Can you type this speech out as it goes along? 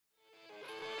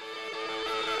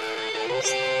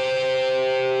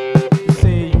You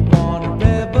say you want a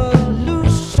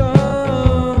revolution,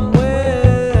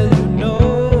 well, you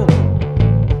know,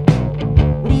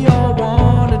 we all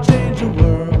want to change the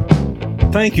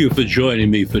world. Thank you for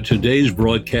joining me for today's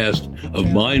broadcast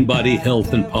of Mind, Body,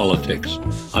 Health, and Politics.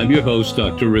 I'm your host,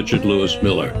 Dr. Richard Lewis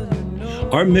Miller.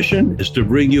 Our mission is to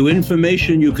bring you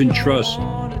information you can trust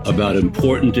about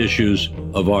important issues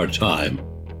of our time.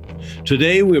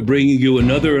 Today, we're bringing you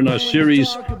another in our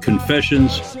series,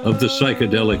 Confessions of the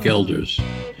Psychedelic Elders.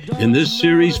 In this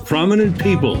series, prominent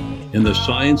people in the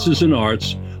sciences and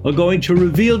arts are going to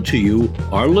reveal to you,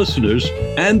 our listeners,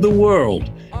 and the world,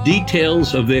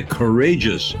 details of their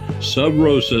courageous sub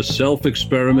rosa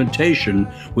self-experimentation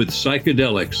with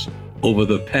psychedelics over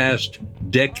the past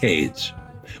decades.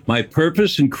 My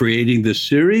purpose in creating this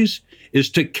series is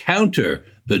to counter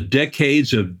the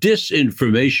decades of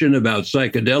disinformation about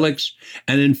psychedelics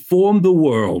and inform the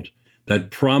world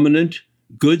that prominent,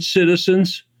 good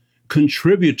citizens,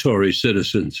 contributory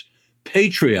citizens,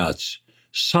 patriots,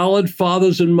 solid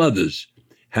fathers and mothers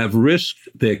have risked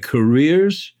their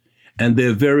careers and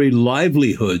their very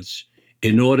livelihoods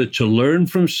in order to learn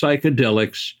from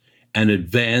psychedelics and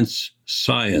advance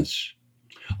science.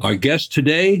 Our guest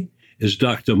today is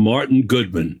Dr. Martin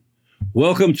Goodman.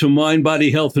 Welcome to Mind,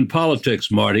 Body, Health, and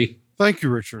Politics, Marty. Thank you,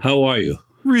 Richard. How are you?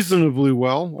 Reasonably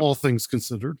well, all things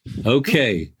considered.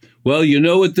 Okay. Well, you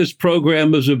know what this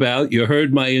program is about. You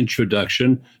heard my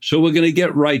introduction, so we're going to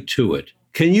get right to it.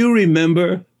 Can you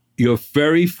remember your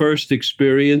very first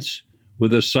experience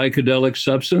with a psychedelic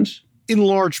substance? In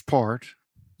large part,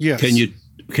 yes. Can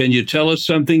you tell us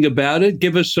something about it?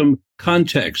 Give us some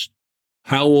context.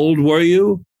 How old were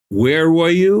you? Where were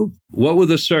you? What were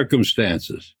the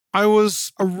circumstances? I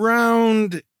was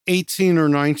around 18 or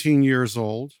 19 years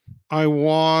old.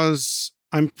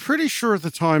 I'm pretty sure at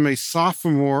the time, a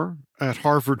sophomore at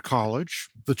Harvard College.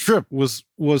 The trip was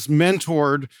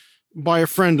mentored by a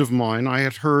friend of mine. I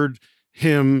had heard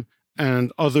him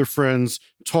and other friends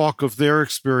talk of their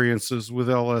experiences with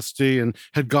LSD and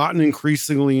had gotten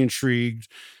increasingly intrigued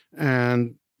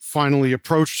and finally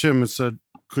approached him and said,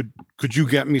 could you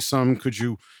get me some? Could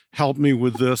you help me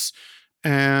with this?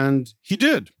 And he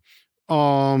did.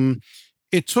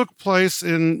 It took place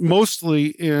mostly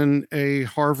in a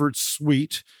Harvard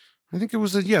suite. I think it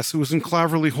was in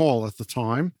Claverley Hall at the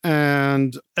time.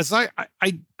 And as I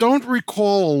don't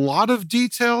recall a lot of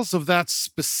details of that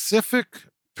specific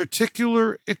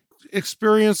particular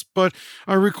experience, but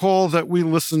I recall that we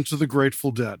listened to the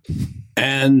Grateful Dead.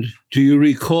 And do you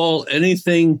recall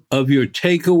anything of your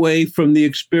takeaway from the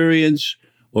experience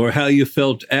or how you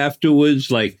felt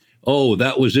afterwards? Like, oh,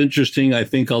 that was interesting, I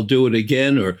think I'll do it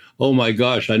again, or, oh my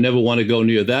gosh, I never want to go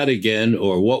near that again,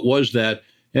 or what was that?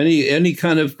 Any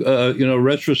kind of,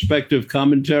 retrospective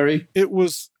commentary? It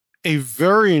was a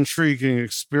very intriguing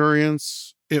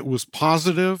experience. It was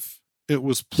positive. It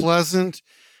was pleasant.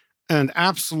 And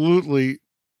absolutely,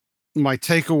 my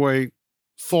takeaway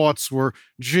thoughts were,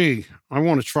 gee, I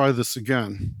want to try this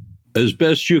again. As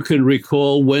best you can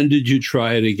recall, when did you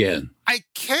try it again? I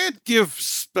can't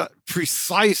give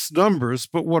precise numbers,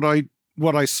 but what I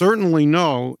certainly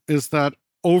know is that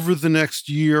over the next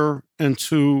year and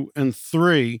 2 and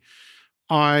 3,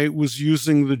 I was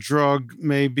using the drug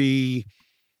maybe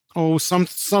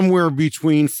somewhere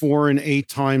between 4 and 8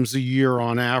 times a year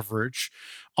on average.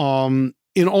 In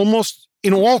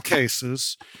all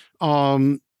cases,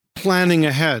 planning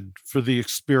ahead for the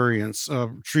experience,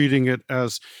 treating it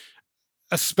as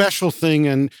a special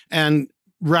thing and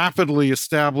rapidly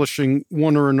establishing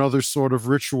one or another sort of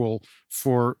ritual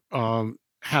for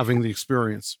having the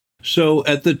experience. So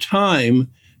at the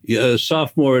time,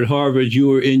 sophomore at Harvard, you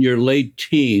were in your late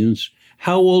teens.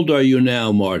 How old are you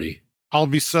now, Marty? I'll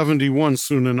be 71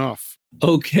 soon enough.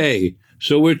 Okay.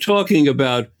 So we're talking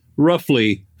about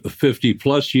roughly 50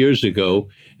 plus years ago,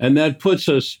 and that puts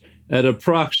us at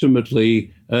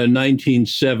approximately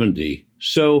 1970.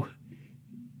 So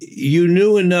you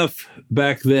knew enough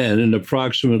back then and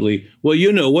approximately, what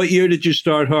year did you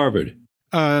start Harvard?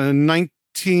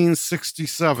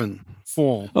 1967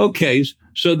 fall. Okay,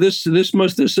 so this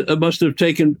must have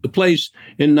taken place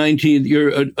in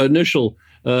your initial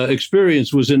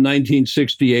experience was in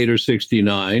 1968 or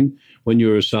 69 when you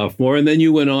were a sophomore, and then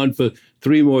you went on for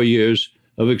 3 more years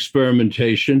of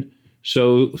experimentation.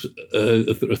 So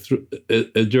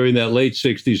during that late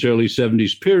 60s, early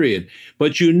 70s period.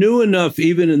 But you knew enough,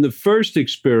 even in the first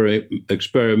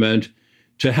experiment,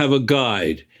 to have a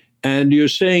guide. And you're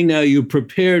saying now you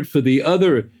prepared for the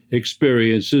other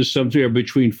experiences, somewhere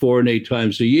between 4 and 8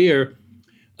 times a year.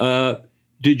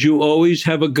 Did you always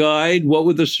have a guide? What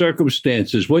were the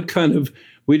circumstances?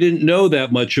 We didn't know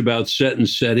that much about set and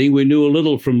setting. We knew a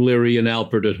little from Leary and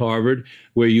Alpert at Harvard,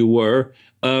 where you were.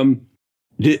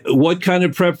 What kind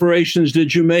of preparations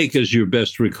did you make, as you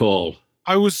best recall?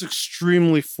 I was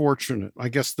extremely fortunate. I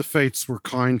guess the fates were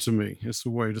kind to me, is the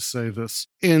way to say this,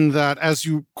 in that, as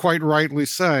you quite rightly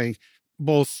say,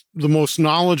 both the most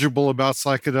knowledgeable about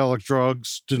psychedelic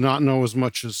drugs did not know as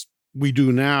much as we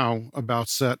do now about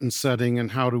set and setting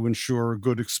and how to ensure a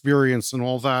good experience and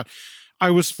all that. I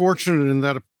was fortunate in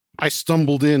that I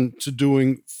stumbled into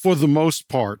doing, for the most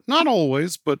part, not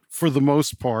always, but for the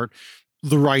most part,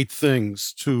 the right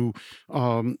things to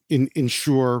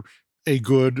ensure a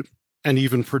good and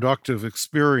even productive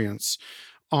experience.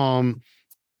 In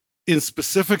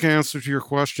specific answer to your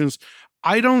questions,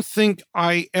 I don't think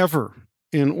I ever,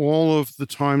 in all of the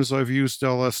times I've used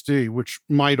LSD, which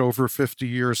might over 50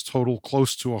 years total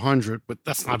close to 100, but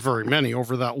that's not very many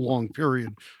over that long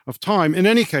period of time. In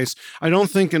any case, I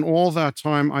don't think in all that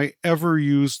time I ever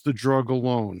used the drug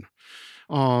alone.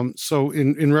 So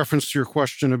in reference to your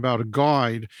question about a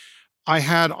guide, I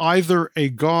had either a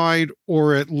guide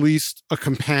or at least a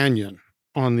companion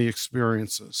on the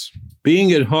experiences.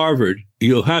 Being at Harvard,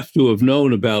 you'll have to have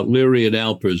known about Leary and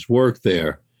Alpert's work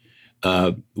there.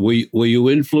 Were you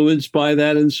influenced by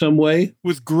that in some way?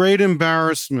 With great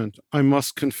embarrassment, I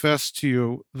must confess to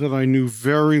you that I knew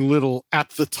very little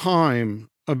at the time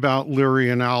about Leary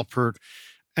and Alpert,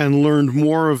 and learned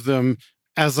more of them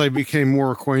as I became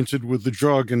more acquainted with the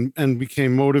drug and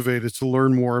became motivated to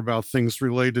learn more about things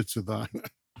related to that.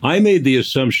 I made the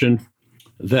assumption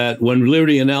that when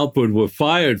Leary and Alpert were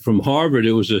fired from Harvard,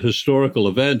 it was a historical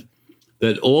event,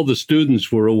 that all the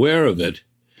students were aware of it.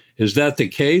 Is that the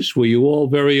case? Were you all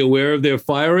very aware of their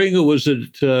firing, or was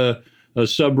it a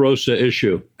sub rosa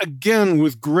issue? Again,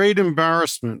 with great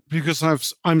embarrassment, because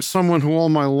I'm someone who all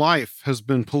my life has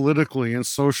been politically and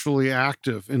socially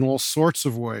active in all sorts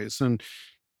of ways, and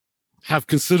have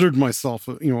considered myself,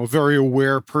 a very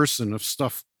aware person of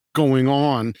stuff going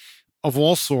on of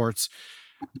all sorts.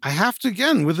 I have to,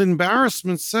 again, with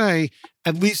embarrassment, say,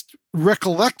 at least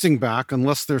recollecting back,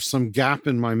 unless there's some gap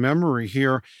in my memory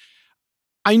here,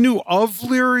 I knew of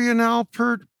Leary and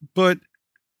Alpert, but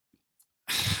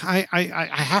I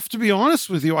have to be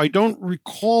honest with you, I don't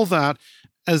recall that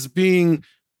as being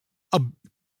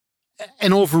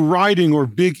an overriding or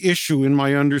big issue in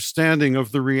my understanding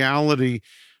of the reality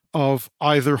of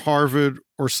either Harvard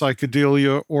or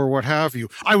psychedelia or what have you.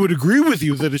 I would agree with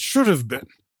you that it should have been,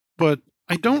 but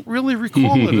I don't really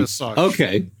recall it as such.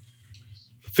 Okay,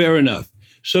 fair enough.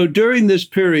 So during this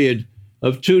period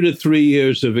of 2 to 3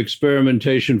 years of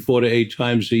experimentation 4 to 8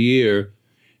 times a year,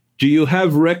 do you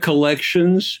have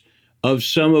recollections of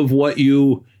some of what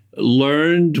you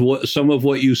learned, some of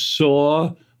what you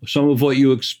saw, some of what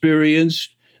you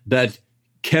experienced that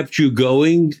kept you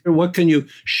going? What can you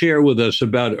share with us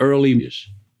about early years?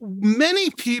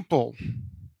 Many people,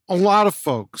 a lot of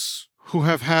folks who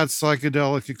have had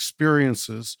psychedelic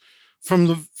experiences from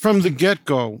the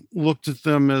get-go looked at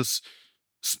them as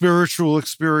spiritual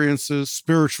experiences,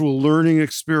 spiritual learning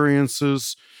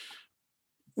experiences,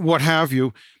 what have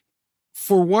you.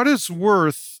 For what it's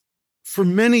worth, for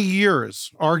many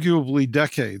years, arguably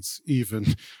decades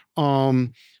even,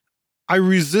 I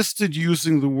resisted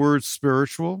using the word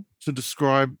spiritual to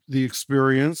describe the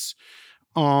experience,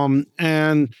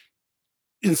 and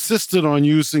insisted on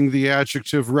using the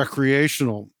adjective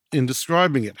recreational in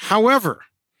describing it. However,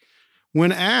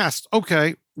 when asked,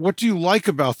 okay, what do you like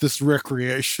about this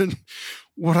recreation?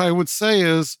 What I would say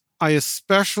is I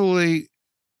especially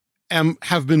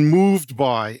have been moved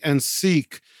by and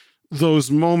seek those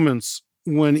moments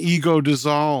when ego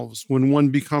dissolves, when one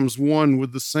becomes one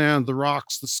with the sand, the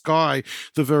rocks, the sky,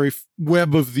 the very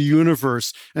web of the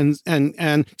universe, and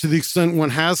to the extent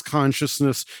one has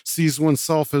consciousness, sees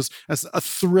oneself as a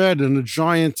thread in a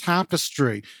giant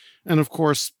tapestry. And of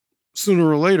course, sooner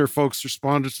or later, folks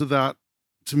responded to that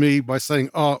to me by saying,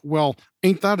 well,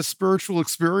 ain't that a spiritual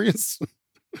experience?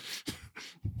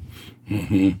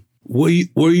 Mm-hmm.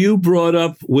 Were you brought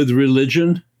up with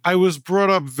religion? I was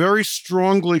brought up very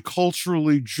strongly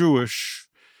culturally Jewish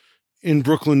in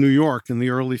Brooklyn, New York in the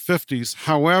early 50s.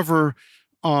 However,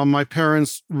 my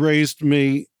parents raised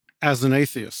me as an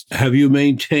atheist. Have you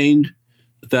maintained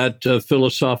that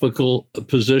philosophical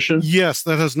position? Yes,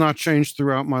 that has not changed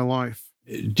throughout my life.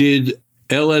 Did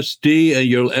LSD and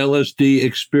your LSD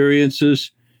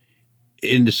experiences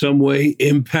in some way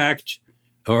impact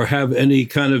or have any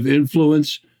kind of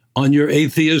influence on your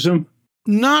atheism?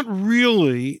 Not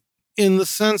really, in the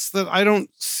sense that I don't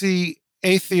see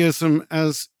atheism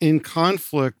as in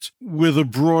conflict with a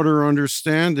broader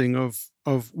understanding of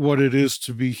of what it is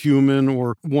to be human,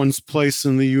 or one's place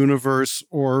in the universe,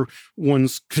 or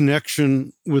one's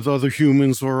connection with other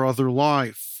humans or other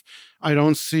life. I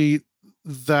don't see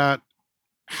that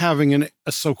having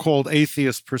a so-called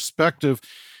atheist perspective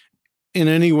in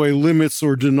any way limits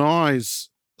or denies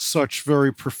such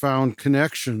very profound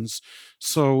connections.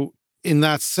 So in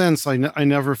that sense, I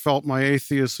never felt my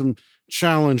atheism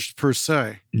challenged per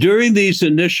se. During these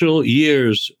initial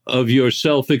years of your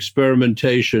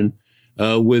self-experimentation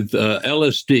with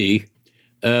LSD,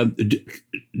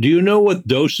 do you know what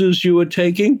doses you were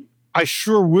taking? I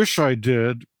sure wish I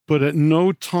did, but at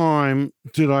no time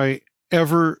did I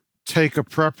ever take a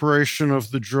preparation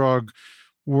of the drug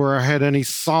where I had any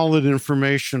solid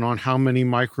information on how many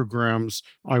micrograms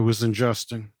I was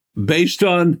ingesting. Based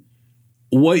on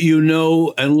what you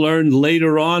know and learned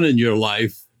later on in your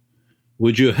life,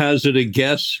 would you hazard a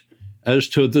guess as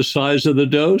to the size of the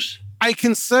dose? I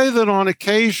can say that on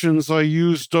occasions I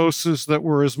used doses that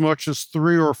were as much as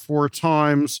 3 or 4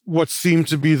 times what seemed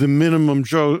to be the minimum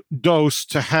dose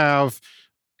to have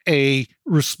a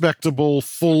respectable,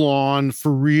 full-on,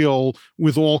 for real,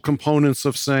 with all components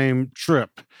of same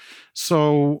trip.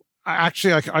 So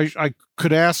actually, I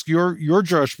could ask your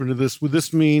judgment of this. Would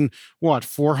this mean, what,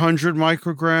 400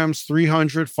 micrograms,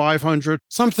 300, 500?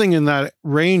 Something in that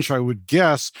range, I would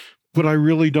guess, but I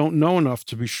really don't know enough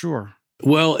to be sure.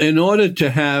 Well, in order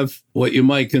to have what you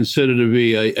might consider to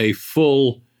be a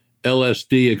full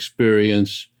LSD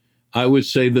experience, I would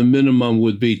say the minimum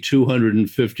would be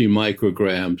 250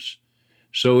 micrograms.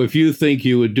 So if you think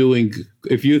you were doing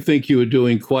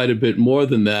quite a bit more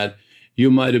than that, you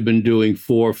might have been doing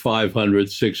 400, 500,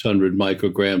 600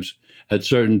 micrograms at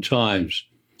certain times.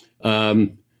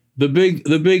 The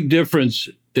big difference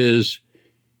is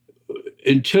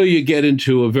until you get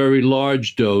into a very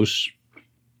large dose,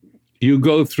 you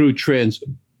go through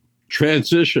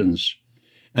transitions.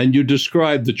 And you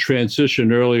described the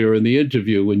transition earlier in the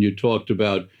interview when you talked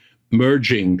about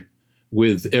merging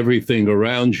with everything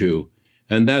around you.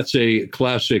 And that's a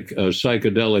classic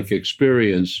psychedelic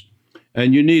experience.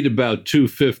 And you need about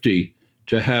 250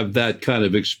 to have that kind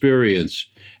of experience.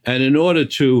 And in order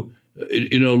to,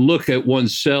 look at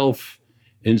oneself,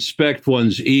 inspect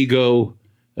one's ego,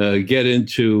 get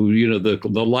into,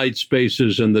 the light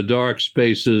spaces and the dark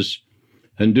spaces,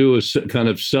 and do a kind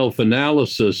of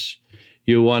self-analysis,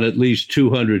 you want at least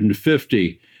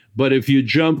 250. But if you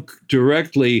jump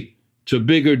directly to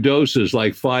bigger doses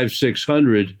like 500,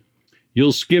 600,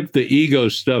 you'll skip the ego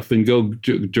stuff and go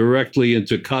directly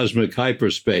into cosmic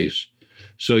hyperspace.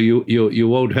 So you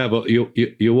won't have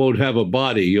a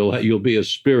body. You'll be a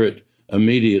spirit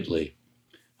immediately.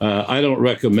 I don't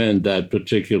recommend that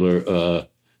particular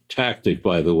tactic,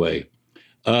 by the way.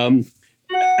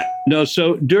 No.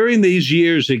 So during these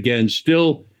years, again,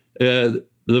 still.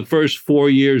 The first 4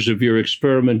 years of your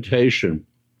experimentation,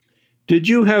 did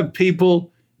you have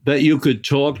people that you could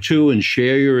talk to and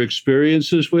share your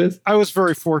experiences with? I was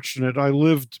very fortunate. I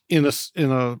lived in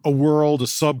a world, a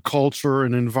subculture,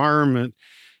 an environment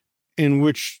in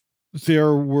which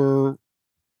there were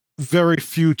very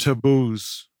few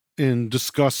taboos in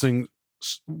discussing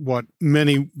what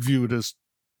many viewed as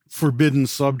forbidden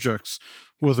subjects,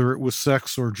 whether it was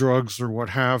sex or drugs or what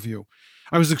have you.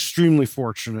 I was extremely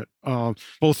fortunate,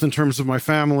 both in terms of my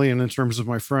family and in terms of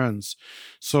my friends.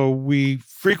 So we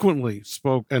frequently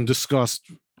spoke and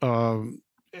discussed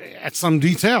at some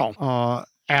detail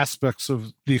aspects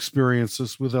of the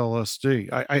experiences with LSD.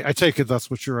 I take it that's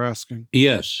what you're asking.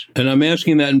 Yes. And I'm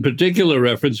asking that in particular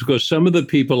reference because some of the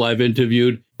people I've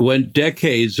interviewed went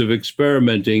decades of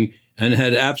experimenting and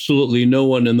had absolutely no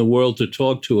one in the world to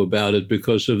talk to about it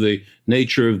because of the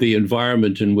nature of the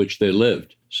environment in which they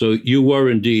lived. So you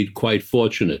were indeed quite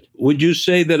fortunate. Would you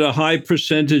say that a high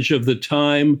percentage of the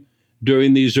time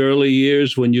during these early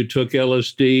years when you took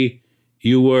LSD,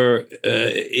 you were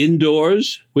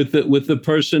indoors with the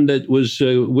person that was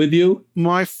with you?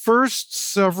 My first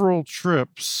several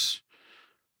trips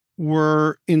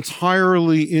were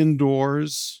entirely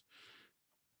indoors,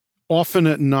 often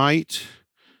at night,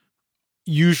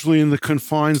 usually in the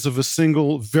confines of a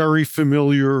single, very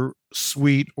familiar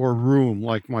suite or room,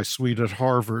 like my suite at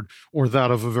Harvard, or that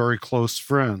of a very close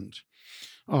friend.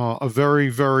 A very,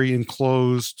 very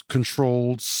enclosed,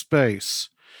 controlled space.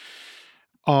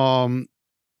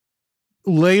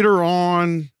 Later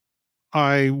on,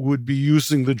 I would be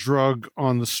using the drug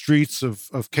on the streets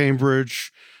of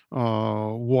Cambridge,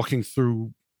 walking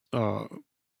through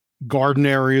garden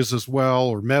areas as well,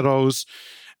 or meadows.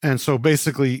 And so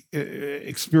basically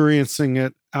experiencing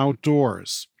it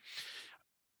outdoors.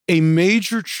 A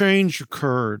major change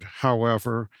occurred,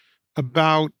 however,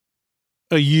 about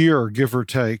a year, give or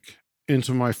take,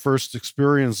 into my first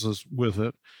experiences with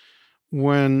it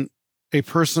when a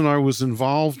person I was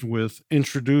involved with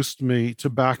introduced me to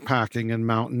backpacking and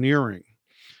mountaineering,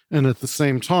 and at the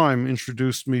same time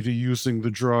introduced me to using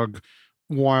the drug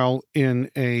while in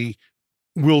a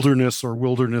wilderness or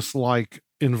wilderness-like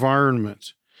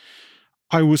environment.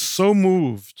 I was so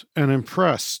moved and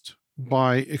impressed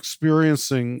by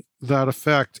experiencing that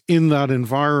effect in that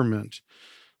environment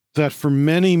that for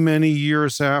many, many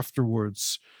years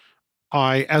afterwards,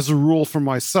 I, as a rule for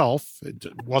myself, it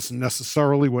wasn't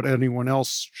necessarily what anyone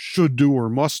else should do or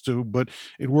must do, but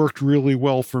it worked really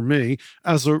well for me.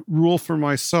 As a rule for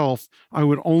myself, I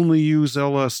would only use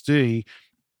LSD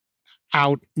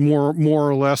out more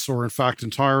or less, or in fact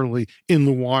entirely in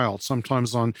the wild,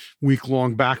 sometimes on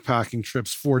week-long backpacking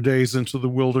trips, 4 days into the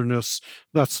wilderness,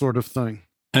 that sort of thing.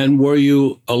 And were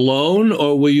you alone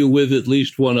or were you with at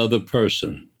least one other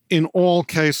person? In all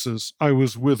cases, I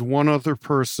was with one other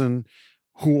person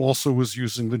who also was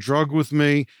using the drug with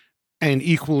me, and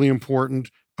equally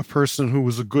important, a person who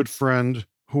was a good friend,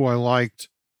 who I liked,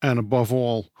 and above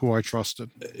all, who I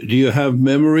trusted. Do you have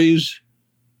memories?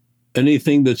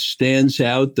 Anything that stands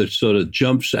out, that sort of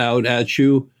jumps out at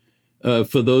you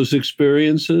for those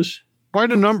experiences?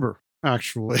 Quite a number,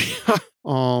 actually.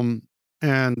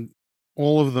 And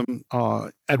all of them,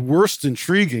 at worst,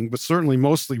 intriguing, but certainly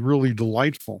mostly really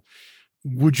delightful.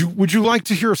 Would you like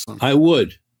to hear some? I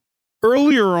would.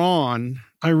 Earlier on,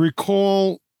 I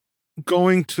recall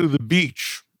going to the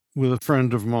beach with a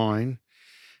friend of mine,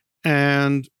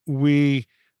 and we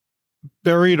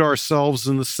buried ourselves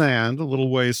in the sand a little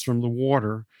ways from the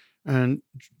water, and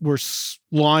we're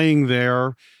lying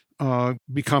there,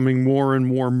 becoming more and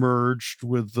more merged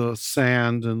with the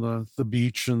sand and the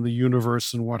beach and the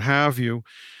universe and what have you,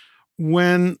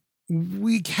 when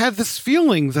we had this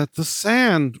feeling that the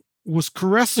sand was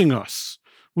caressing us,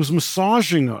 was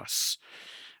massaging us.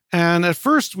 And at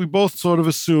first, we both sort of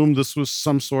assumed this was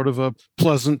some sort of a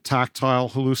pleasant tactile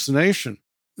hallucination.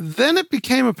 Then it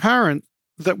became apparent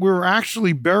that we were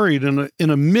actually buried in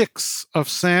a mix of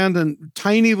sand and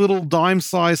tiny little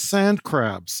dime-sized sand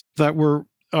crabs that were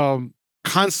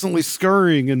constantly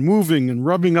scurrying and moving and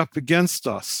rubbing up against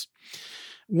us.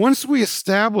 Once we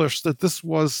established that this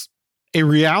was a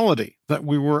reality, that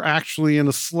we were actually in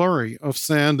a slurry of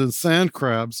sand and sand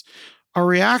crabs, our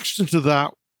reaction to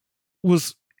that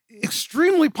was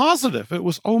extremely positive. It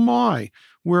was, oh my,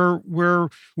 we're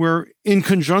in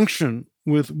conjunction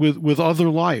with other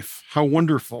life. How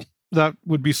wonderful. That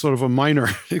would be sort of a minor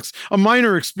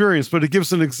experience, but it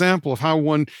gives an example of how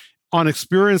one, on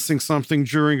experiencing something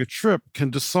during a trip, can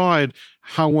decide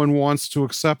how one wants to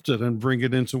accept it and bring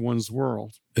it into one's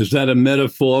world. Is that a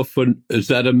metaphor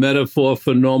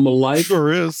for normal life?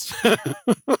 Sure is.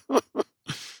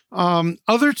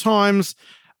 Other times,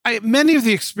 many of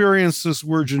the experiences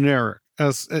were generic.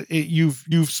 As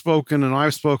you've spoken and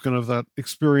I've spoken of that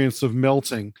experience of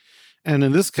melting, and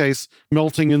in this case,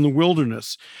 melting in the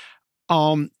wilderness.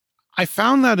 I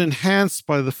found that enhanced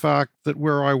by the fact that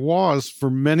where I was for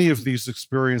many of these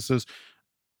experiences,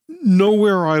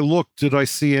 nowhere I looked did I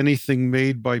see anything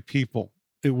made by people.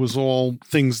 It was all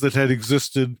things that had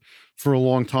existed for a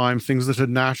long time, things that had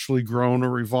naturally grown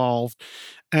or evolved.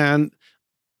 And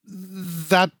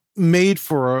that made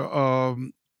for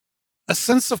a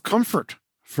sense of comfort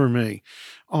for me.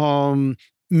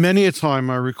 Many a time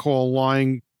I recall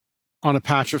lying on a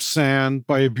patch of sand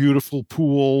by a beautiful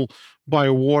pool, by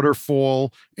a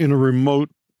waterfall in a remote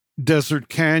desert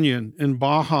canyon in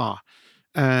Baja.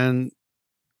 And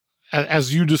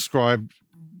as you described,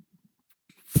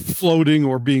 floating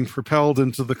or being propelled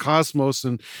into the cosmos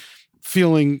and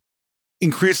feeling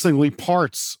increasingly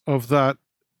parts of that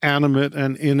animate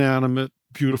and inanimate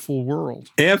beautiful world.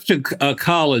 After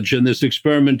college and this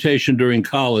experimentation during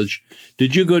college,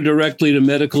 did you go directly to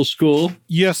medical school?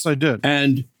 Yes, I did.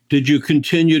 And did you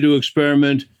continue to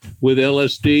experiment with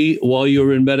LSD while you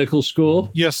were in medical school?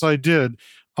 Yes, I did.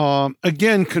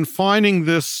 Again, confining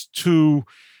this to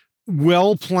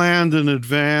well-planned in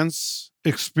advance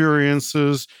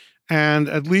experiences, and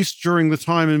at least during the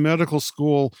time in medical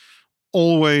school,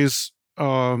 always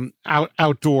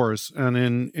outdoors and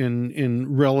in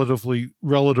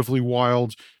relatively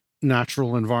wild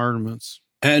natural environments.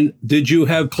 And did you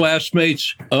have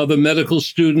classmates, other medical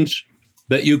students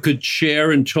that you could share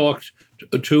and talk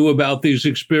to about these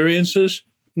experiences?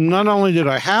 Not only did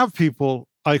I have people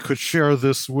I could share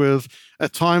this with,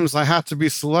 at times I had to be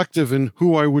selective in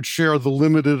who I would share the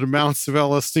limited amounts of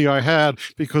LSD I had,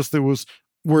 because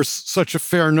were such a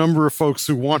fair number of folks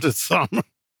who wanted some.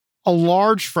 A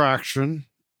large fraction,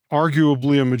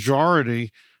 arguably a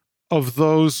majority, of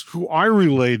those who I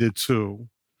related to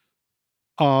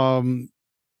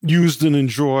used and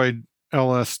enjoyed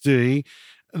LSD.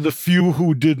 The few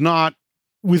who did not,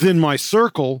 within my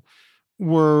circle,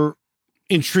 were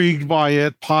intrigued by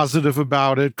it, positive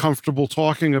about it, comfortable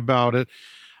talking about it.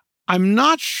 I'm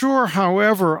not sure,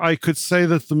 however, I could say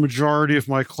that the majority of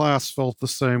my class felt the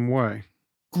same way.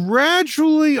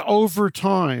 Gradually over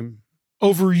time,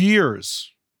 over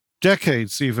years,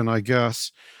 decades even, I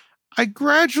guess, I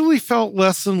gradually felt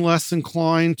less and less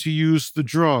inclined to use the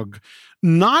drug,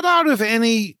 not out of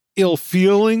any ill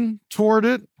feeling toward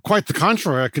it. Quite the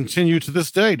contrary, I continue to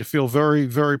this day to feel very,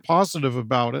 very positive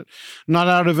about it, not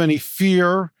out of any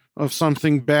fear of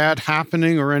something bad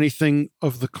happening or anything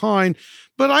of the kind,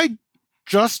 but I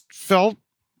just felt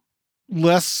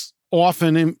less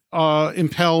often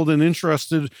impelled and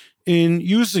interested in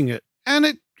using it. And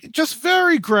it just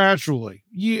very gradually,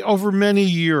 over many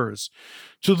years,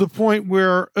 to the point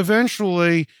where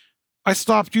eventually I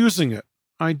stopped using it.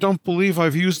 I don't believe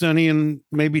I've used any in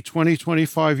maybe 20,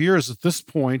 25 years at this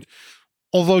point,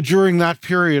 although during that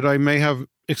period I may have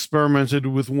experimented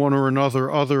with one or another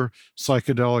other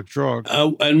psychedelic drug.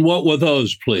 And what were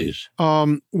those, please?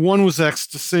 One was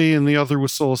ecstasy and the other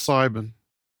was psilocybin.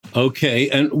 Okay,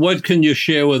 and what can you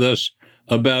share with us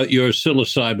about your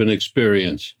psilocybin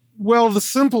experience? Well, the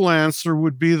simple answer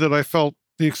would be that I felt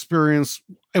the experience,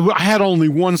 I had only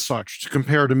one such to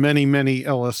compare to many, many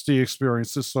LSD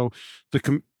experiences. So the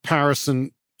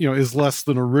comparison, is less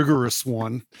than a rigorous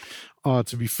one,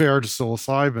 to be fair to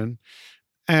psilocybin.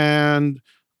 And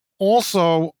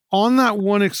also on that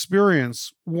one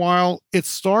experience, while it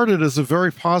started as a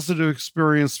very positive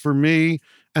experience for me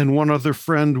and one other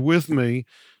friend with me,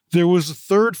 there was a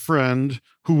third friend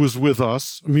who was with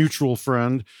us, a mutual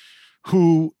friend,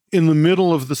 who in the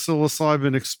middle of the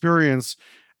psilocybin experience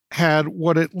had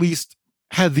what at least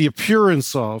had the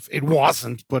appearance of, it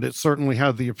wasn't, but it certainly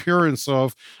had the appearance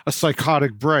of a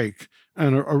psychotic break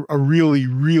and a really,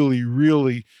 really,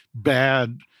 really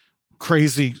bad,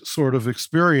 crazy sort of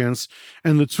experience.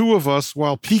 And the two of us,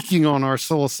 while peaking on our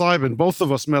psilocybin, both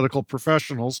of us medical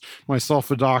professionals, myself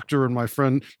a doctor and my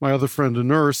other friend a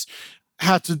nurse,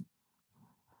 had to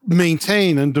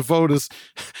maintain and devote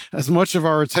as much of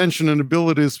our attention and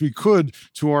ability as we could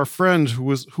to our friend who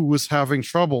was having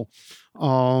trouble.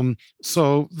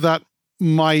 So that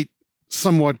might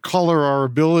somewhat color our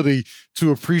ability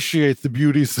to appreciate the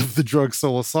beauties of the drug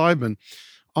psilocybin.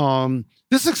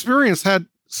 This experience had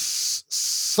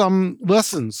some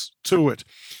lessons to it.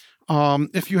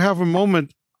 If you have a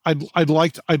moment, I'd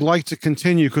like to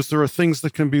continue because there are things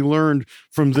that can be learned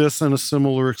from this and a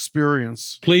similar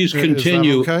experience. Please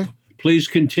continue. Okay? Please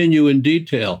continue in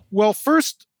detail. Well,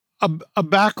 first, a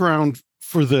background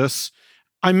for this.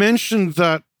 I mentioned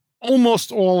that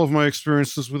almost all of my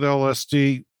experiences with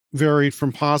LSD varied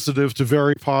from positive to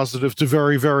very positive to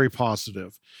very, very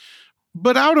positive.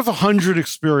 But out of 100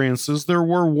 experiences, there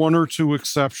were one or two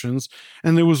exceptions.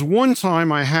 And there was one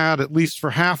time I had, at least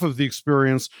for half of the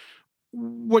experience,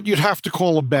 what you'd have to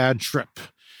call a bad trip.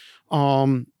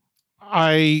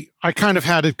 I kind of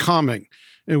had it coming.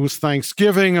 It was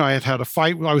Thanksgiving. I had a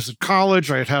fight. I was at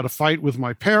college. I had a fight with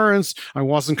my parents. I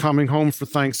wasn't coming home for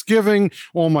Thanksgiving.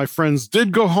 All my friends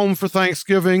did go home for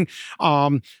Thanksgiving.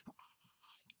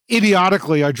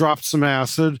 Idiotically, I dropped some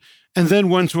acid and then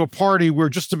went to a party where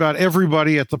just about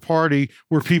everybody at the party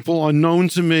were people unknown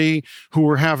to me who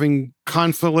were having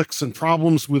conflicts and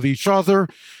problems with each other.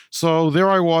 So there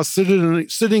I was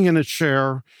sitting in a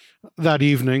chair that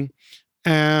evening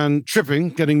and tripping,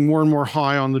 getting more and more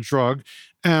high on the drug.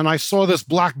 And I saw this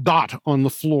black dot on the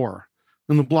floor.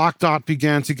 And the black dot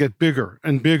began to get bigger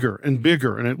and bigger and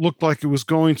bigger. And it looked like it was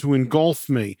going to engulf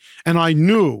me. And I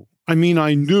knew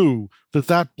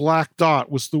that black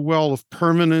dot was the well of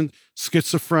permanent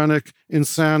schizophrenic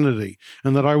insanity,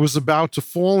 and that I was about to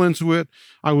fall into it.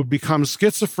 I would become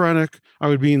schizophrenic. I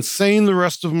would be insane the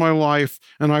rest of my life,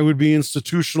 and I would be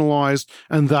institutionalized,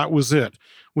 and that was it,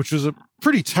 which is a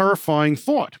pretty terrifying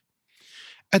thought.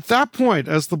 At that point,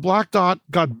 as the black dot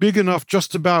got big enough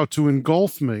just about to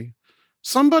engulf me,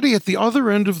 somebody at the other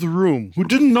end of the room who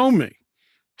didn't know me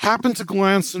happened to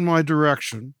glance in my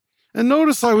direction and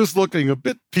notice I was looking a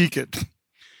bit peaked.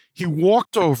 He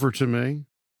walked over to me,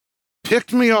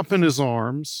 picked me up in his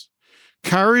arms,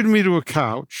 carried me to a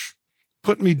couch,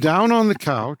 put me down on the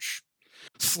couch,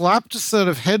 slapped a set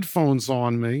of headphones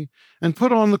on me, and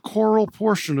put on the choral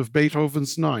portion of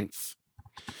Beethoven's Ninth.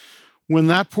 When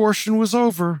that portion was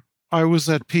over, I was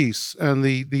at peace and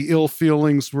the ill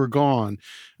feelings were gone,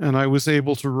 and I was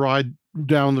able to ride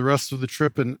down the rest of the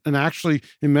trip and actually,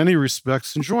 in many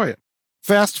respects, enjoy it.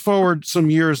 Fast forward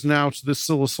some years now to this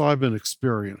psilocybin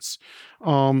experience.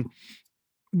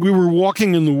 We were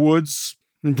walking in the woods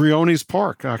in Briones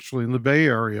Park, actually, in the Bay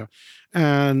Area.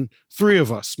 And three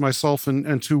of us, myself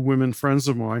and two women friends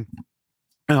of mine.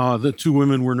 The two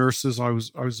women were nurses. I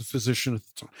was a physician at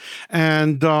the time.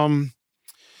 And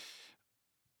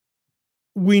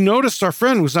we noticed our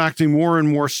friend was acting more and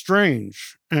more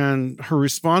strange, and her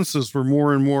responses were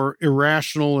more and more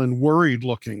irrational and worried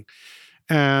looking.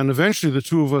 And eventually the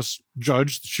two of us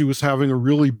judged that she was having a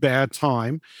really bad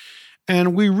time.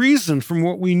 And we reasoned from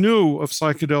what we knew of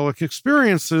psychedelic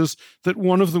experiences that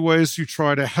one of the ways you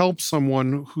try to help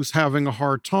someone who's having a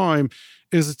hard time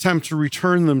is attempt to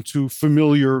return them to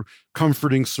familiar,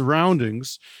 comforting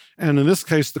surroundings. And in this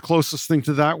case, the closest thing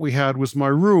to that we had was my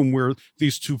room, where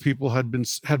these two people had been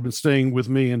staying with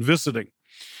me and visiting.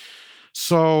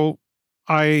 So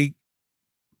I,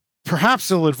 perhaps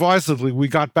ill-advisedly, we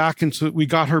got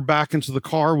her back into the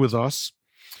car with us.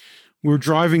 We were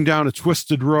driving down a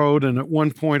twisted road, and at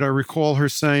one point I recall her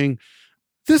saying,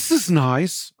 "This is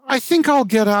nice. I think I'll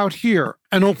get out here,"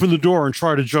 and open the door and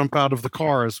try to jump out of the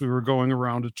car as we were going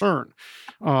around a turn.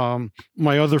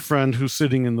 My other friend, who's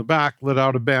sitting in the back, let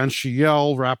out a banshee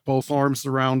yell, wrapped both arms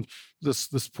around this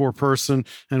poor person,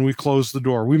 and we closed the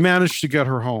door. We managed to get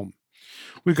her home.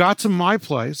 We got to my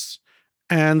place,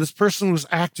 and this person was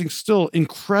acting still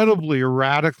incredibly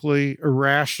erratically,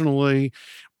 irrationally.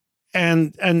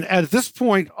 And at this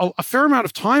point, a fair amount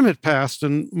of time had passed,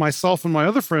 and myself and my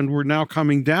other friend were now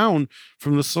coming down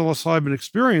from the psilocybin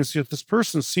experience, yet this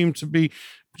person seemed to be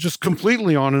just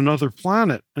completely on another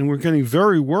planet. And we're getting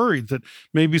very worried that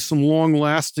maybe some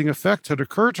long-lasting effect had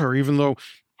occurred to her, even though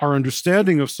our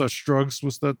understanding of such drugs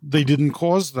was that they didn't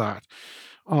cause that.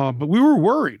 But we were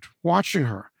worried watching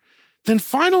her. Then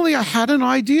finally, I had an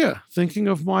idea, thinking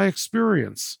of my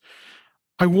experience.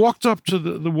 I walked up to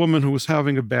the woman who was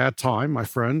having a bad time, my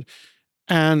friend,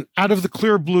 and out of the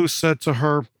clear blue said to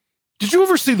her, "Did you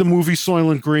ever see the movie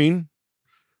Soylent Green?"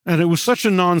 And it was such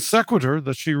a non sequitur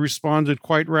that she responded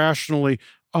quite rationally,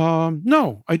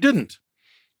 "No, I didn't."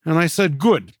 And I said,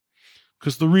 "Good,"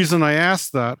 because the reason I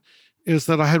asked that is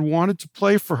that I had wanted to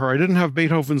play for her. I didn't have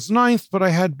Beethoven's Ninth, but I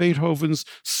had Beethoven's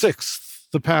Sixth,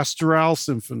 the Pastoral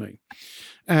Symphony.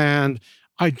 And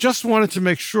I just wanted to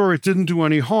make sure it didn't do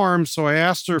any harm, so I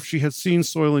asked her if she had seen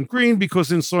Soylent Green,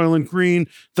 because in Soylent Green,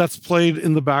 that's played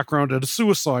in the background at a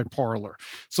suicide parlor.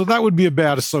 So that would be a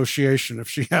bad association if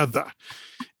she had that.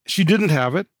 She didn't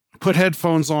have it. Put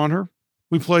headphones on her.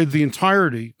 We played the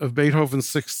entirety of Beethoven's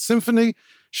Sixth Symphony.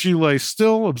 She lay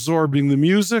still, absorbing the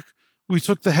music. We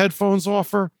took the headphones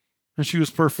off her, and she was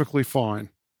perfectly fine.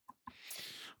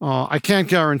 I can't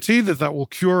guarantee that will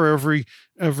cure every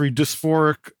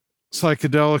dysphoric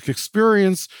psychedelic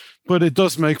experience, but it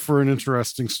does make for an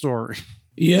interesting story.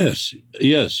 Yes,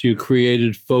 you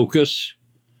created focus,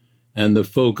 and the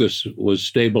focus was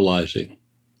stabilizing.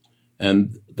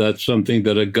 And that's something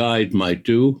that a guide might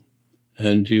do,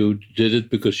 and you did it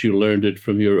because you learned it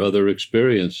from your other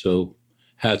experience, so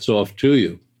hats off to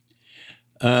you.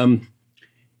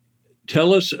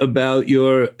 Tell us about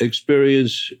your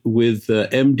experience with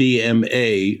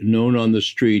MDMA, known on the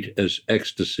street as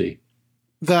ecstasy.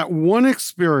 That one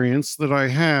experience that I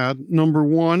had, number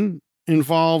one,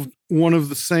 involved one of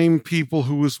the same people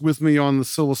who was with me on the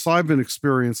psilocybin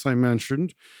experience I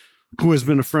mentioned, who has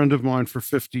been a friend of mine for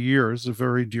 50 years, a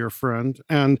very dear friend,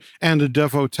 and a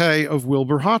devotee of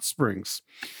Wilbur Hot Springs.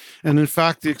 And in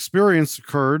fact, the experience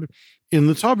occurred in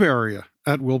the tub area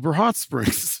at Wilbur Hot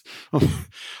Springs.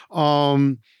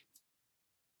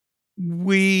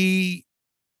 We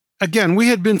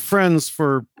had been friends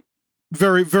for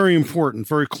very, very important,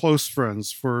 very close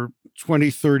friends for 20,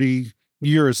 30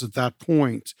 years at that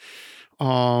point.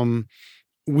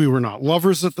 We were not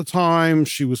lovers at the time.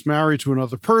 She was married to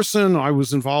another person. I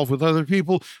was involved with other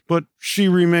people, but she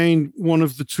remained one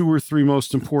of the two or three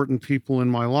most important people in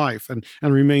my life, and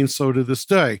remains so to this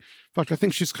day. In fact, I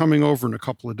think she's coming over in a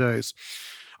couple of days.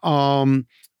 In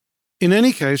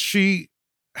any case, she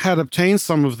had obtained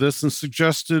some of this and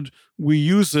suggested we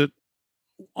use it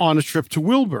on a trip to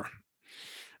Wilbur.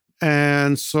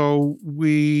 And so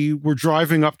we were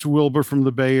driving up to Wilbur from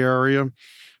the Bay Area.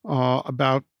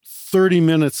 About 30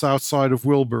 minutes outside of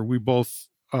Wilbur, we both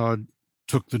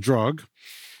took the drug,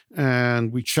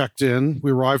 and we checked in.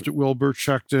 We arrived at Wilbur,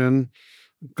 checked in,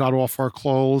 got off our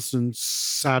clothes, and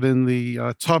sat in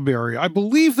the tub area. I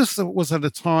believe this was at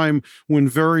a time when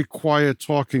very quiet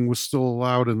talking was still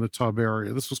allowed in the tub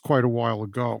area. This was quite a while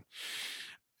ago.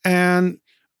 And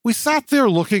we sat there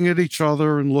looking at each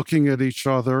other,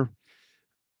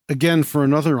 again for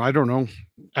another, I don't know,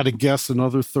 at a guess,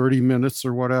 another 30 minutes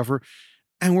or whatever.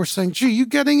 And we're saying, gee, you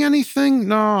getting anything?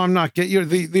 No, I'm not getting you.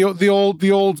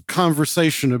 The old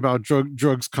conversation about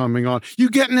drugs coming on. You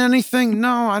getting anything?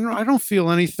 No, I don't feel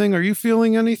anything. Are you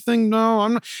feeling anything? No,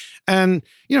 I'm not. And,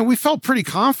 we felt pretty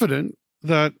confident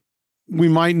that we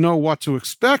might know what to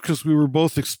expect because we were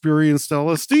both experienced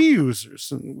LSD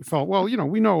users. And we felt, well,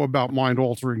 we know about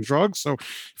mind-altering drugs. So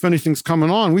if anything's coming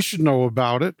on, we should know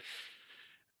about it.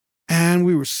 And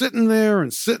we were sitting there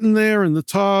in the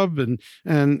tub and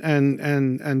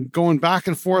going back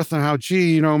and forth on how,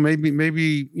 gee,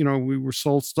 maybe, we were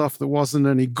sold stuff that wasn't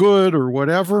any good or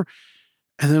whatever.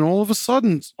 And then all of a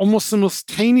sudden, almost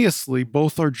simultaneously,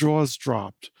 both our jaws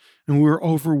dropped. And we were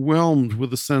overwhelmed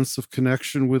with a sense of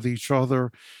connection with each other,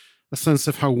 a sense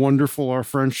of how wonderful our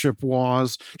friendship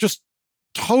was, just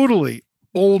totally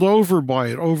bowled over by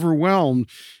it, overwhelmed.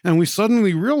 And we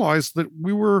suddenly realized that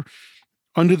we were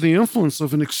under the influence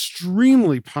of an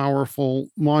extremely powerful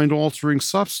mind-altering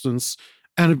substance,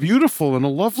 and a beautiful and a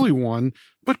lovely one,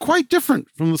 but quite different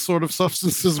from the sort of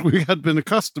substances we had been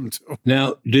accustomed to.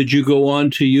 Now, did you go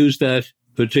on to use that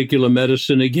particular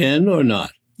medicine again or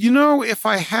not? If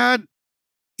I had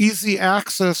easy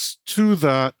access to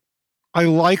that, I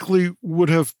likely would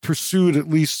have pursued at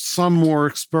least some more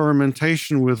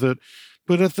experimentation with it.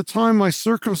 But at the time, my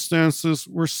circumstances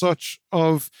were such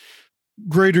of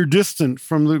greater distance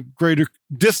from the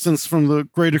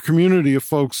greater community of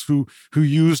folks who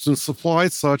used and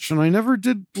supplied such, and I never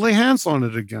did lay hands on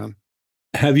it again.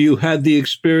 Have you had the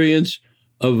experience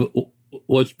of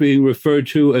what's being referred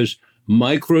to as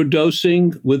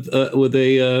microdosing with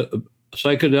a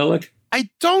psychedelic? I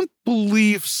don't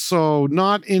believe so.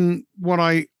 Not in what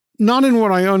I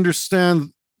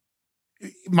understand.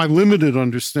 My limited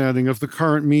understanding of the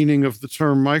current meaning of the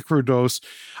term microdose.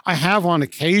 I have on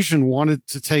occasion wanted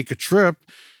to take a trip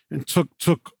and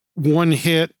took one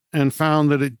hit and found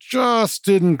that it just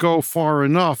didn't go far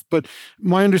enough. But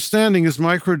my understanding is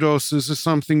microdoses is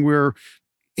something where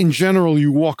in general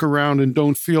you walk around and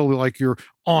don't feel like you're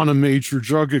on a major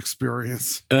drug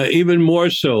experience. Even more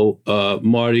so,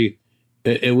 Marty,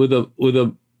 with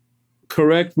a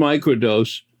correct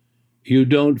microdose, you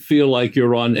don't feel like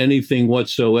you're on anything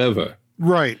whatsoever.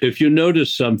 Right. If you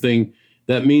notice something,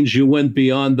 that means you went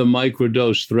beyond the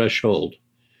microdose threshold.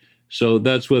 So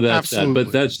that's where that's Absolutely.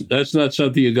 at. But that's not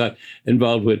something you got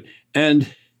involved with.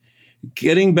 And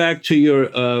getting back to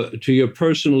your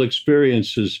personal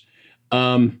experiences,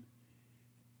 have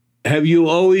you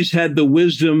always had the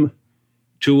wisdom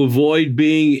to avoid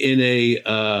being in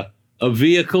a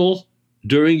vehicle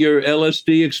during your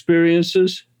LSD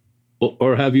experiences?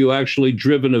 Or have you actually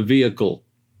driven a vehicle?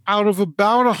 Out of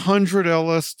about 100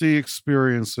 LSD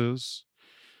experiences,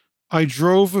 I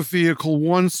drove a vehicle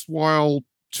once while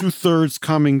 2/3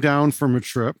 coming down from a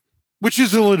trip, which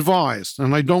is ill-advised,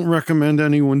 and I don't recommend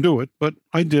anyone do it, but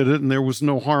I did it, and there was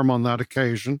no harm on that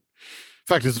occasion. In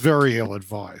fact, it's very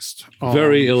ill-advised.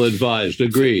 Very ill-advised,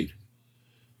 agreed.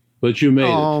 But you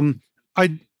made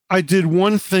it. I did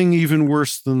one thing even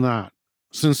worse than that.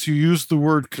 Since you used the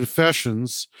word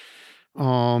confessions,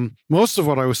 most of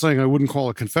what I was saying, I wouldn't call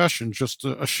a confession, just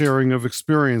a sharing of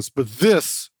experience. But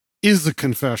this is a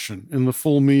confession in the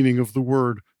full meaning of the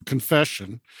word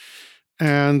confession.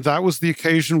 And that was the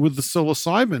occasion with the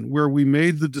psilocybin, where we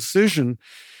made the decision,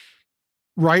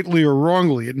 rightly or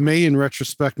wrongly. It may, in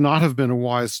retrospect, not have been a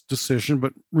wise decision,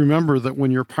 but remember that when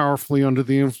you're powerfully under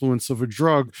the influence of a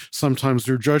drug, sometimes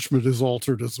your judgment is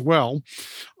altered as well.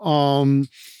 I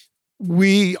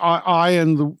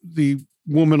and the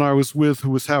woman I was with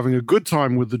who was having a good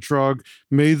time with the drug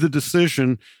made the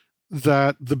decision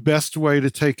that the best way to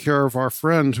take care of our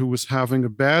friend who was having a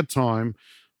bad time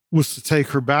was to take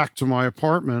her back to my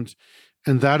apartment,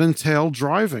 and that entailed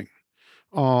driving.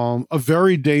 A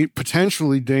very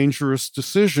potentially dangerous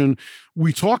decision.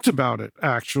 We talked about it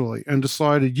actually and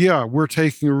decided, yeah, we're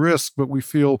taking a risk, but we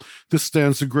feel this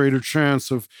stands a greater chance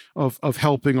of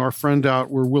helping our friend out.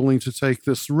 We're willing to take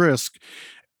this risk.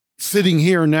 Sitting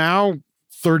here now,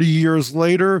 30 years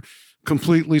later,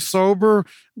 completely sober,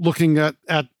 looking at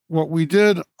what we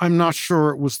did, I'm not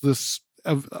sure it was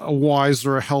a wise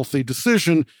or a healthy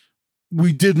decision.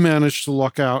 We did manage to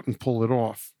luck out and pull it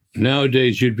off.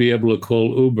 Nowadays, you'd be able to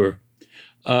call Uber.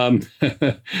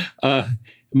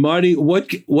 Marty, what,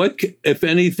 if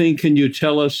anything, can you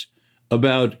tell us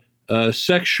about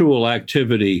sexual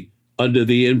activity under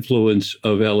the influence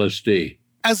of LSD?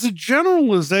 As a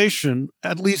generalization,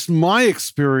 at least my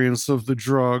experience of the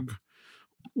drug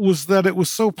was that it was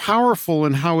so powerful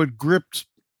in how it gripped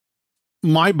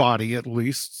my body, at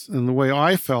least, and the way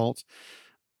I felt,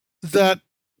 that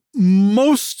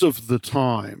most of the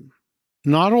time,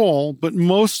 not all, but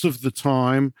most of the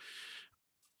time,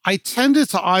 I tended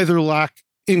to either lack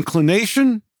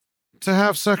inclination to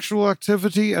have sexual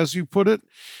activity, as you put it,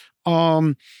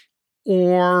 or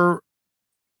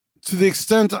to the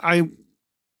extent I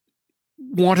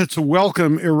wanted to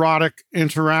welcome erotic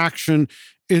interaction,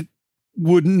 it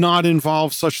would not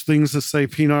involve such things as, say,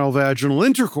 penile vaginal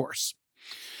intercourse.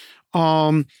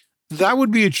 That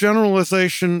would be a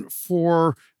generalization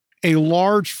for a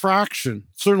large fraction,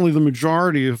 certainly the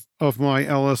majority of my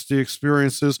LSD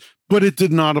experiences, but it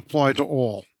did not apply to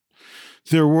all.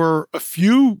 There were a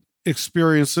few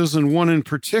experiences, and one in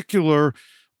particular,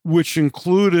 which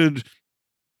included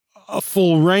a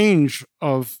full range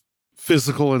of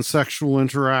physical and sexual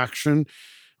interaction,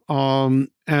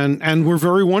 and were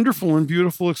very wonderful and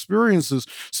beautiful experiences.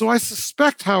 So I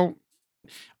suspect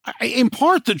in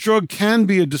part, the drug can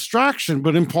be a distraction,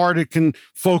 but in part, it can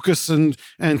focus and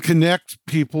connect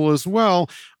people as well.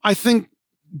 I think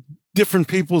different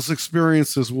people's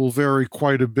experiences will vary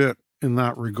quite a bit in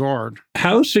that regard.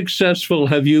 How successful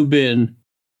have you been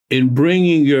in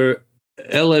bringing your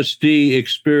LSD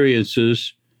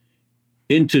experiences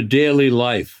into daily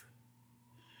life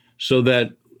so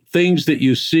that things that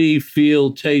you see,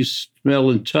 feel, taste, smell,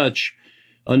 and touch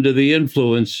under the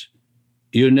influence,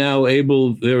 you're now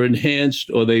they're enhanced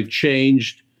or they've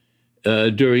changed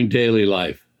during daily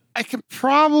life? I can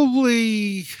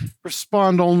probably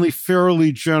respond only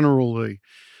fairly generally.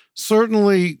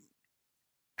 Certainly,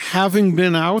 having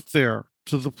been out there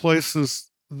to the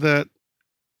places that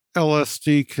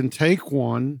LSD can take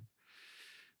one,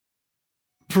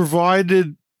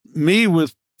 provided me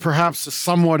with perhaps a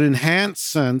somewhat enhanced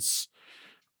sense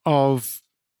of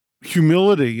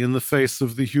humility in the face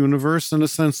of the universe and a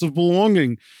sense of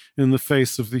belonging in the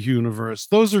face of the universe.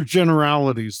 Those are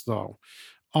generalities, though.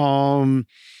 I'm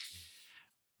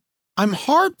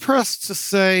hard-pressed to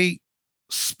say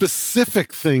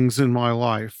specific things in my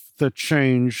life that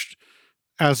changed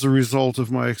as a result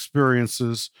of my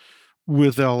experiences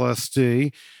with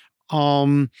LSD.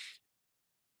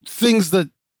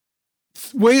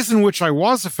 Ways in which I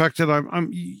was affected,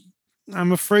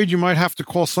 I'm afraid you might have to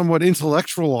call somewhat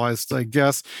intellectualized, I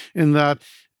guess, in that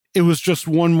it was just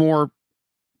one more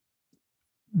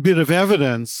bit of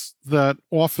evidence that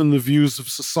often the views of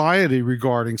society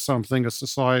regarding something, a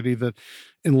society that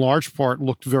in large part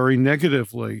looked very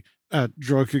negatively at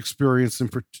drug experience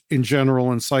in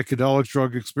general and psychedelic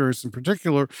drug experience in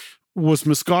particular, was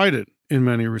misguided in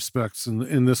many respects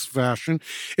in this fashion.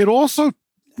 There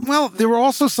were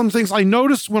also some things I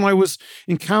noticed when I was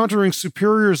encountering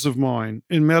superiors of mine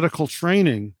in medical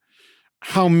training,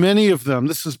 how many of them,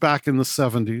 this is back in the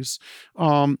 70s,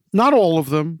 not all of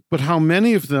them, but how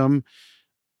many of them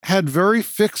had very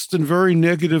fixed and very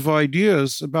negative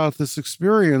ideas about this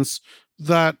experience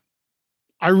that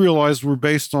I realized were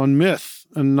based on myth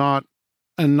and not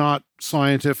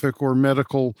scientific or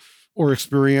medical or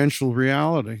experiential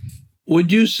reality.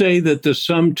 Would you say that the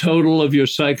sum total of your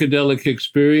psychedelic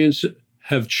experience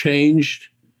has changed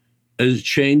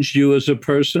you as a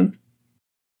person?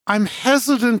 I'm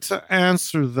hesitant to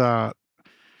answer that.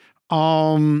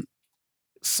 Psychedelic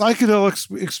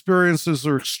experiences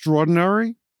are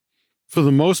extraordinary. For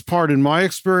the most part, in my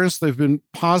experience, they've been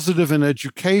positive and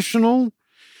educational.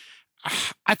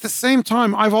 At the same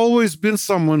time, I've always been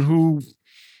someone who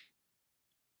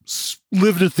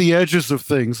lived at the edges of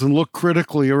things and looked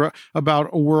critically about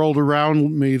a world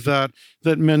around me that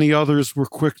many others were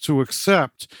quick to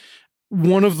accept.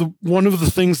 One of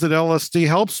the things that LSD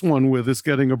helps one with is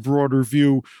getting a broader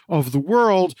view of the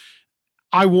world.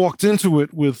 I walked into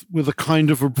it with a kind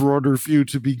of a broader view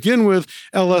to begin with.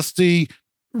 LSD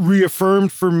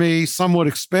reaffirmed for me, somewhat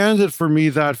expanded for me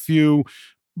that view,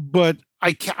 but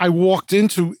I walked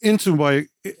into my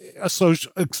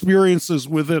experiences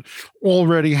with it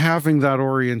already having that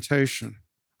orientation.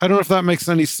 I don't know if that makes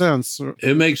any sense.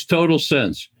 It makes total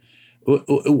sense.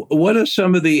 What are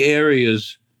some of the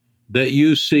areas that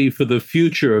you see for the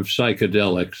future of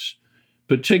psychedelics?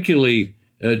 Particularly,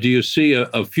 do you see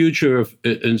a future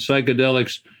in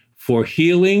psychedelics for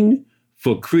healing,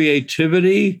 for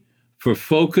creativity, for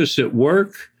focus at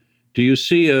work? Do you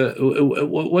see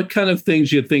what kind of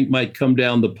things you think might come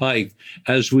down the pike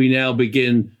as we now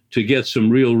begin to get some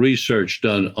real research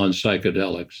done on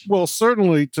psychedelics? Well,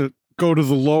 certainly to go to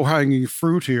the low-hanging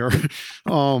fruit here,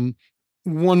 one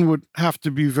would have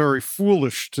to be very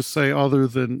foolish to say other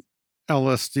than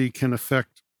LSD can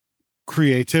affect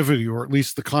creativity, or at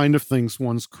least the kind of things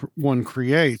one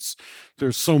creates.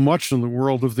 There's so much in the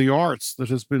world of the arts that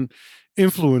has been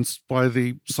influenced by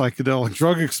the psychedelic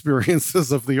drug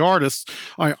experiences of the artists.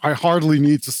 I hardly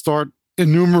need to start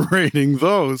enumerating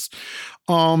those.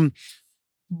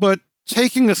 But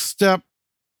taking a step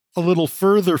a little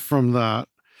further from that,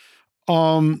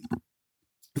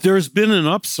 there's been an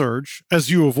upsurge, as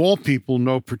you of all people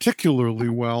know particularly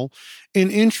well,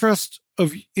 in interest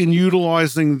in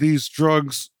utilizing these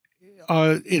drugs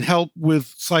in help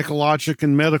with psychologic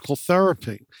and medical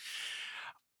therapy.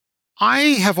 I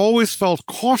have always felt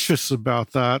cautious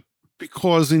about that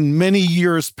because in many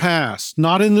years past,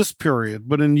 not in this period,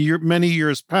 but in many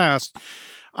years past,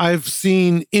 I've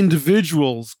seen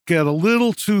individuals get a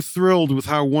little too thrilled with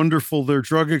how wonderful their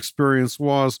drug experience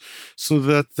was so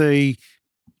that they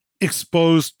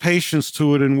exposed patients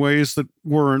to it in ways that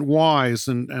weren't wise,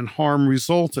 and harm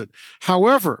resulted.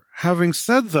 However, having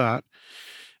said that,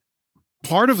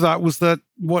 part of that was that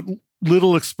what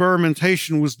little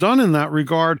experimentation was done in that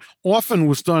regard often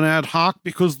was done ad hoc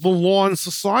because the law and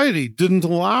society didn't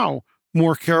allow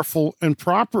more careful and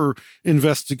proper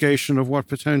investigation of what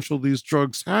potential these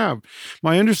drugs have.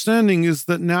 My understanding is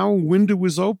that now a window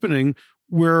is opening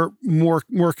where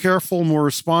more careful, more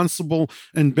responsible,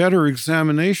 and better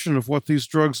examination of what these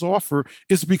drugs offer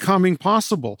is becoming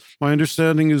possible. My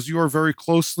understanding is you're very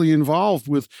closely involved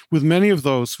with many of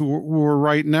those who are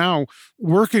right now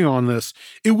working on this.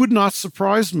 It would not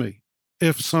surprise me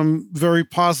if some very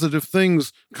positive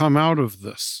things come out of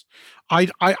this. I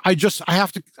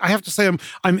have to say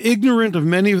I'm ignorant of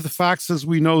many of the facts as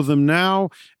we know them now,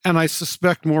 and I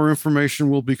suspect more information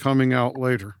will be coming out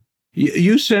later.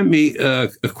 You sent me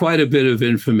quite a bit of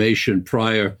information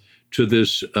prior to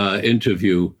this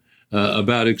interview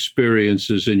about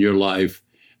experiences in your life,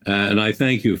 and I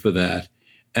thank you for that.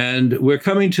 And we're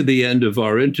coming to the end of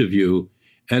our interview,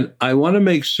 and I want to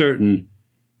make certain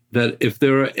that if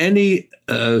there are any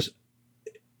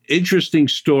interesting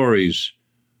stories,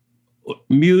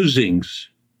 musings,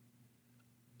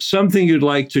 something you'd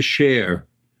like to share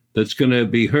that's going to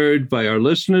be heard by our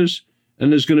listeners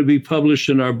and is going to be published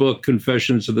in our book,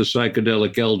 Confessions of the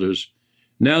Psychedelic Elders.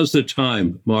 Now's the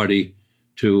time, Marty,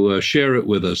 to share it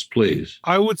with us, please.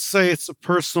 I would say it's a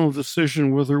personal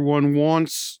decision whether one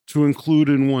wants to include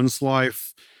in one's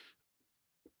life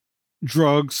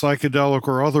drug, psychedelic,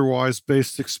 or otherwise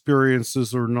based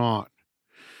experiences or not.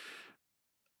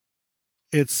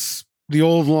 It's the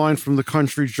old line from the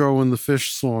Country Joe and the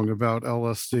Fish song about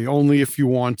LSD, only if you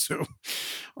want to.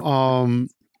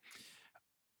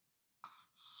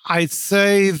 I'd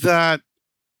say that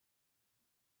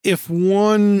if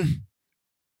one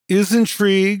is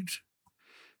intrigued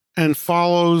and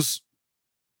follows,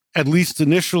 at least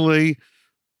initially,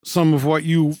 some of what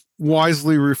you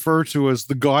wisely refer to as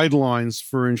the guidelines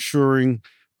for ensuring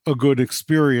a good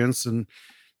experience, and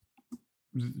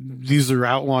these are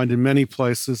outlined in many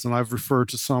places, and I've referred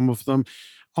to some of them,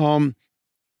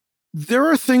 there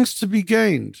are things to be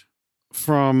gained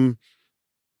from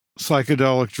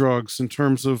psychedelic drugs in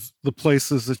terms of the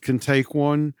places it can take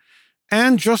one,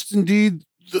 and just indeed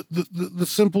the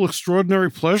simple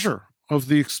extraordinary pleasure of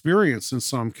the experience in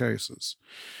some cases.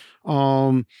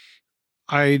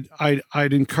 I'd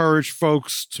encourage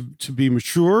folks to be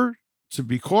mature, to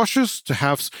be cautious, to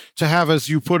have, as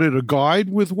you put it, a guide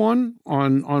with one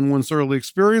on one's early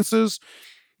experiences.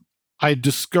 I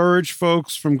discourage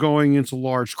folks from going into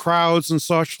large crowds and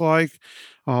such like.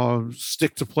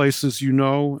 Stick to places you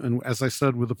know, and as I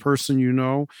said, with a person you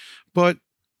know. But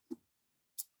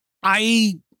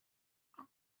I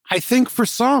think for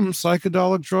some,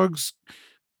 psychedelic drugs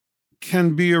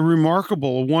can be a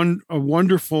remarkable, a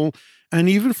wonderful, and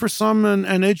even for some,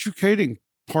 an educating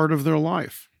part of their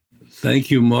life.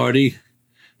 Thank you, Marty.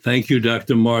 Thank you,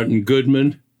 Dr. Martin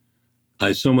Goodman.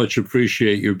 I so much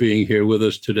appreciate your being here with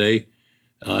us today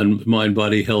on Mind,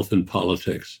 Body, Health, and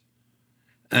Politics.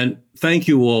 And thank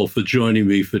you all for joining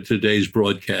me for today's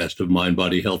broadcast of Mind,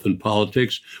 Body, Health, and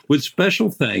Politics, with special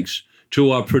thanks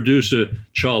to our producer,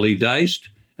 Charlie Deist,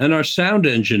 and our sound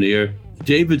engineer,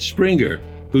 David Springer,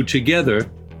 who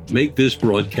together make this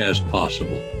broadcast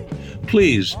possible.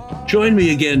 Please join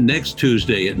me again next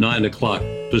Tuesday at 9 o'clock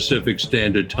Pacific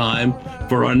Standard Time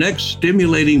for our next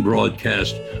stimulating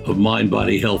broadcast of Mind,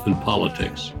 Body, Health, and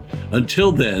Politics.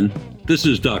 Until then, this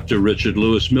is Dr. Richard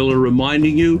Lewis Miller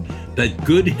reminding you that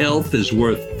good health is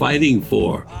worth fighting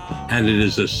for, and it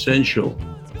is essential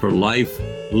for life,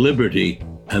 liberty,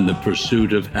 and the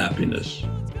pursuit of happiness.